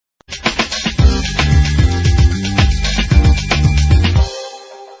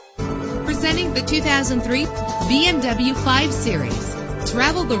2003 BMW 5 Series.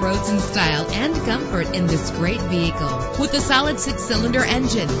 Travel the roads in style and comfort in this great vehicle with a solid 6-cylinder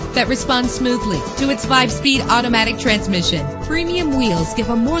engine that responds smoothly to its 5-speed automatic transmission. Premium wheels give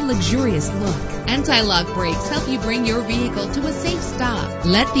a more luxurious look. Anti-lock brakes help you bring your vehicle to a safe stop.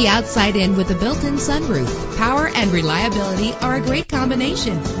 Let the outside in with a built-in sunroof. Power and reliability are a great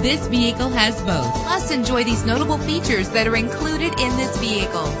combination. This vehicle has both. Plus, enjoy these notable features that are included in this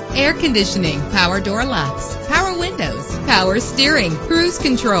vehicle: air conditioning, power door locks, power windows, power steering, cruise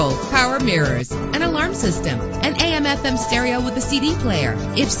control, power mirrors, an alarm system, an AM/FM stereo with a CD player.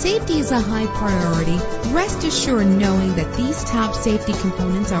 If safety is a high priority, rest assured knowing that these top safety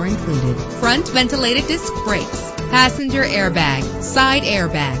components are included: front ventilated disc brakes, passenger airbag, side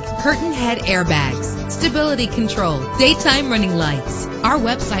airbag, curtain head airbags, stability control, daytime running lights. Our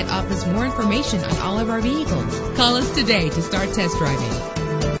website offers more information on all of our vehicles. Call us today to start test driving.